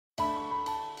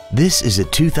This is a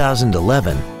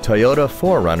 2011 Toyota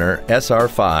 4Runner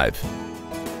SR5.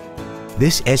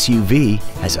 This SUV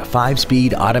has a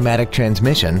 5-speed automatic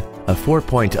transmission, a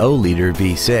 4.0-liter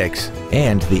V6,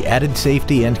 and the added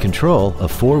safety and control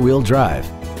of 4-wheel drive.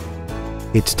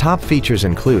 Its top features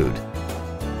include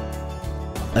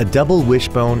a double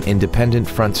wishbone independent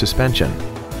front suspension,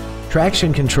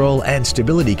 traction control and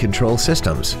stability control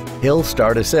systems, hill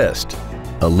start assist,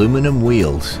 aluminum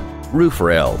wheels, roof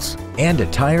rails, and a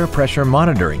tire pressure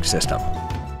monitoring system.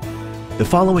 The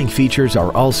following features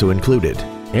are also included: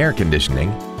 air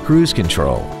conditioning, cruise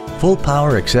control, full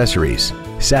power accessories,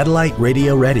 satellite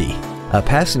radio ready, a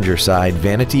passenger side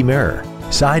vanity mirror,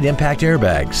 side impact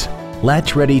airbags,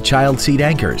 latch ready child seat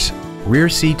anchors, rear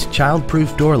seat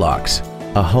child-proof door locks,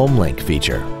 a home link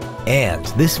feature, and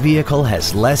this vehicle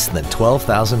has less than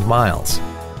 12,000 miles.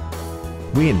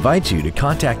 We invite you to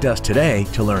contact us today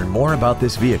to learn more about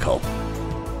this vehicle.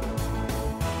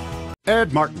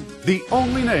 Ed Martin, the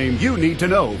only name you need to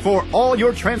know for all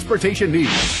your transportation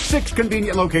needs. 6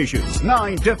 convenient locations,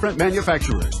 9 different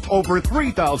manufacturers, over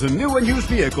 3,000 new and used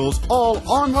vehicles, all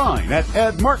online at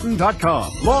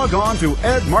edmartin.com. Log on to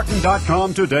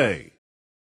edmartin.com today.